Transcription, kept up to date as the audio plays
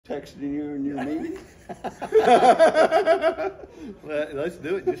texting you in your meeting? Well, let's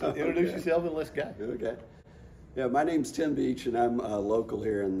do it. Just introduce yourself and let's go. Okay. Yeah, my name's Tim Beach, and I'm local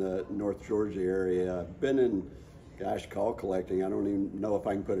here in the North Georgia area. I've been in, gosh, call collecting. I don't even know if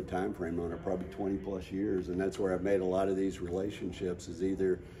I can put a time frame on it, probably 20 plus years. And that's where I've made a lot of these relationships, is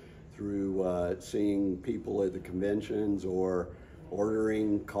either through seeing people at the conventions or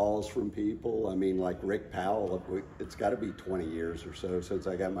ordering calls from people. I mean, like Rick Powell, it's got to be 20 years or so since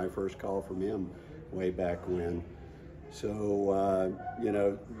I got my first call from him way back when. So, you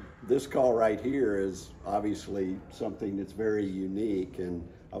know, this call right here is obviously something that's very unique, and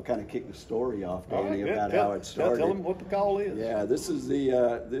I'll kind of kick the story off, Danny, about how it started. Tell them what the call is. Yeah, this is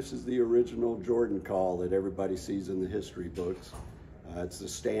the original Jordan call that everybody sees in the history books. It's the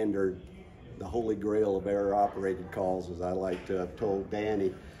standard, the holy grail of air-operated calls, as I like to have told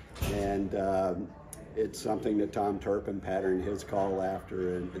Danny, and it's something that Tom Turpin patterned his call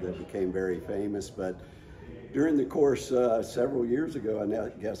after, and that became very famous. But during the course several years ago,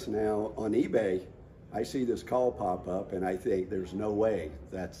 I guess now, on eBay, I see this call pop up, and I think there's no way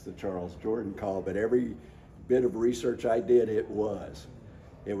that's the Charles Jordan call, but every bit of research I did, it was.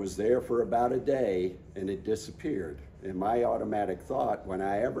 It was there for about a day, and it disappeared. And my automatic thought, when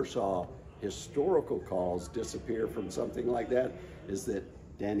I ever saw historical calls disappear from something like that, is that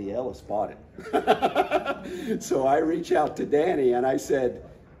Danny Ellis bought it. So I reach out to Danny, and I said,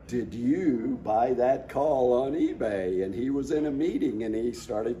 did you buy that call on eBay? And he was in a meeting, and he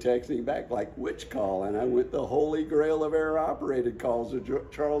started texting back, like, which call? And I went, the holy grail of air-operated calls, the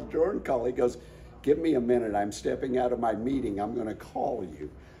Charles Jordan call. He goes, give me a minute. I'm stepping out of my meeting. I'm going to call you.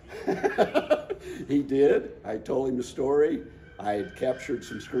 He did. I told him the story. I had captured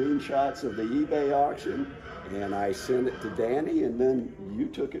some screenshots of the eBay auction, and I sent it to Danny, and then you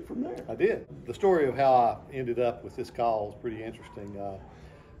took it from there. I did. The story of how I ended up with this call is pretty interesting.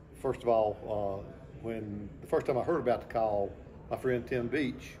 First of all, when the first time I heard about the call, my friend Tim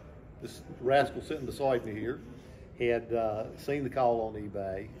Beach, this rascal sitting beside me here, had seen the call on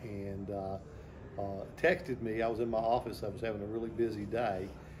eBay and texted me. I was in my office. I was having a really busy day,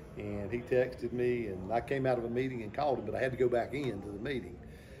 and he texted me, and I came out of a meeting and called him, but I had to go back into the meeting.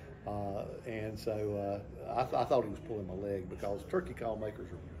 And so I thought he was pulling my leg, because turkey call makers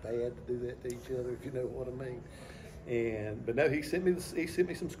are bad to do that to each other, if you know what I mean. But no, he sent me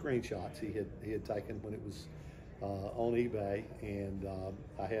some screenshots he had taken when it was on eBay, and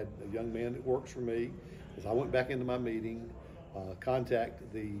I had a young man that works for me. As I went back into my meeting,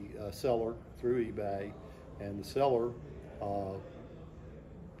 contact the seller through eBay, and the seller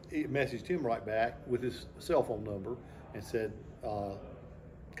messaged him right back with his cell phone number and said,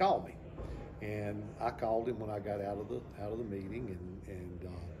 call me. And I called him when I got out of the meeting, and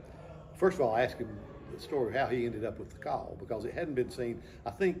first of all, I asked him the story of how he ended up with the call, because it hadn't been seen.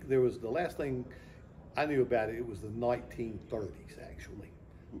 I think there was, the last thing I knew about it, it was the 1930s, actually.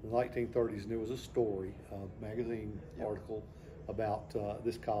 The 1930s, and there was a story, a magazine article about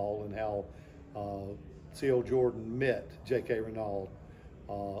this call, and how C.L. Jordan met J.K. Renaud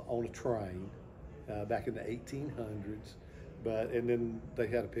on a train back in the 1800s. And then they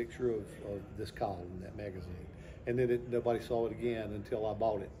had a picture of this call in that magazine. And then nobody saw it again until I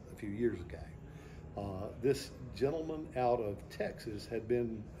bought it a few years ago. This gentleman out of Texas had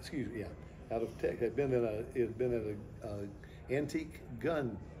been, at a antique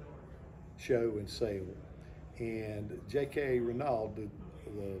gun show and sale, and J.K. Renaud,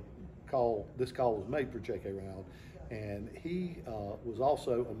 this call was made for J.K. Renaud, and he was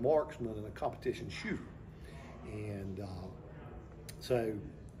also a marksman and a competition shooter, and so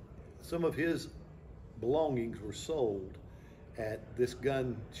some of his belongings were sold at this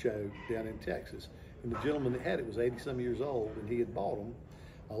gun show down in Texas. And the gentleman that had it was 80-some years old, and he had bought them.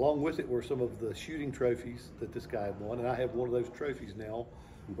 Along with it were some of the shooting trophies that this guy had won, and I have one of those trophies now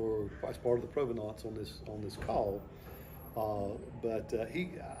as part of the provenance on this call. I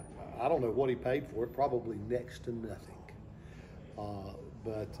don't know what he paid for it, probably next to nothing.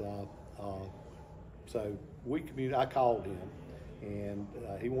 So I called him, and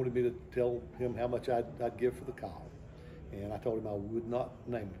he wanted me to tell him how much I'd give for the call. And I told him I would not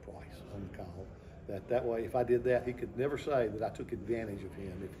name the price on the call. That way, if I did that, he could never say that I took advantage of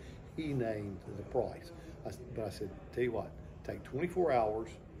him if he named the price. But I said, tell you what, take 24 hours,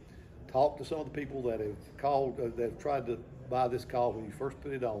 talk to some of the people that have called, that have tried to buy this call when you first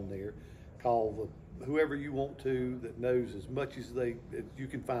put it on there. Call whoever you want to that knows as much as you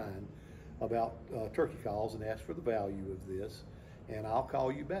can find about turkey calls, and ask for the value of this. And I'll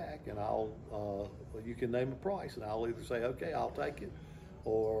call you back, and you can name a price, and I'll either say, okay, I'll take it,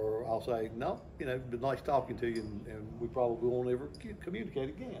 or I'll say, no, you know, been nice talking to you, and we probably won't ever communicate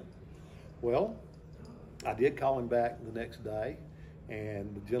again. Well, I did call him back the next day,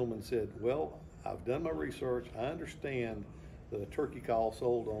 and the gentleman said, well, I've done my research. I understand that a turkey call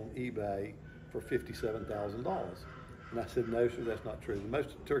sold on eBay for $57,000. And I said, no, sir, that's not true. The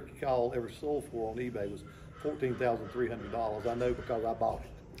most turkey call ever sold for on eBay was $14,300. I know because I bought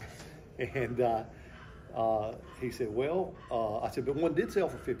it. And he said, well, I said, but one did sell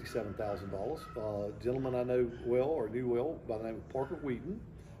for $57,000. A gentleman I know well, or knew well, by the name of Parker Wheaton,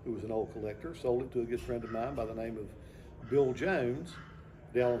 who was an old collector, sold it to a good friend of mine by the name of Bill Jones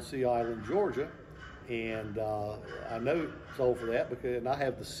down on Sea Island, Georgia. And I know it sold for that because, and I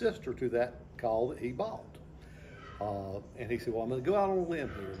have the sister to that call that he bought. And he said, well, I'm going to go out on a limb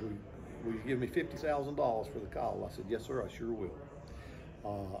here. Will you give me $50,000 for the call? I said, yes, sir, I sure will.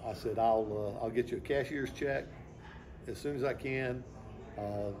 I said, I'll get you a cashier's check as soon as I can,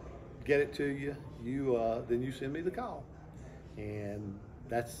 get it to you. Then you send me the call. And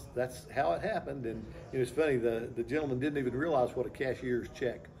that's how it happened. And it's funny, the gentleman didn't even realize what a cashier's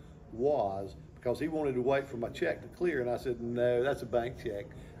check was, because he wanted to wait for my check to clear, and I said, no, that's a bank check.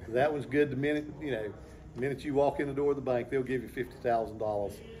 That one's good the minute you walk in the door of the bank, they'll give you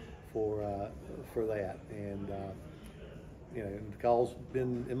 $50,000 for that. And and the call's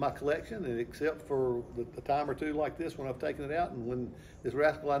been in my collection, and except for the time or two like this when I've taken it out, and when this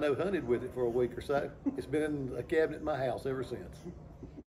rascal I know hunted with it for a week or so, it's been in a cabinet in my house ever since.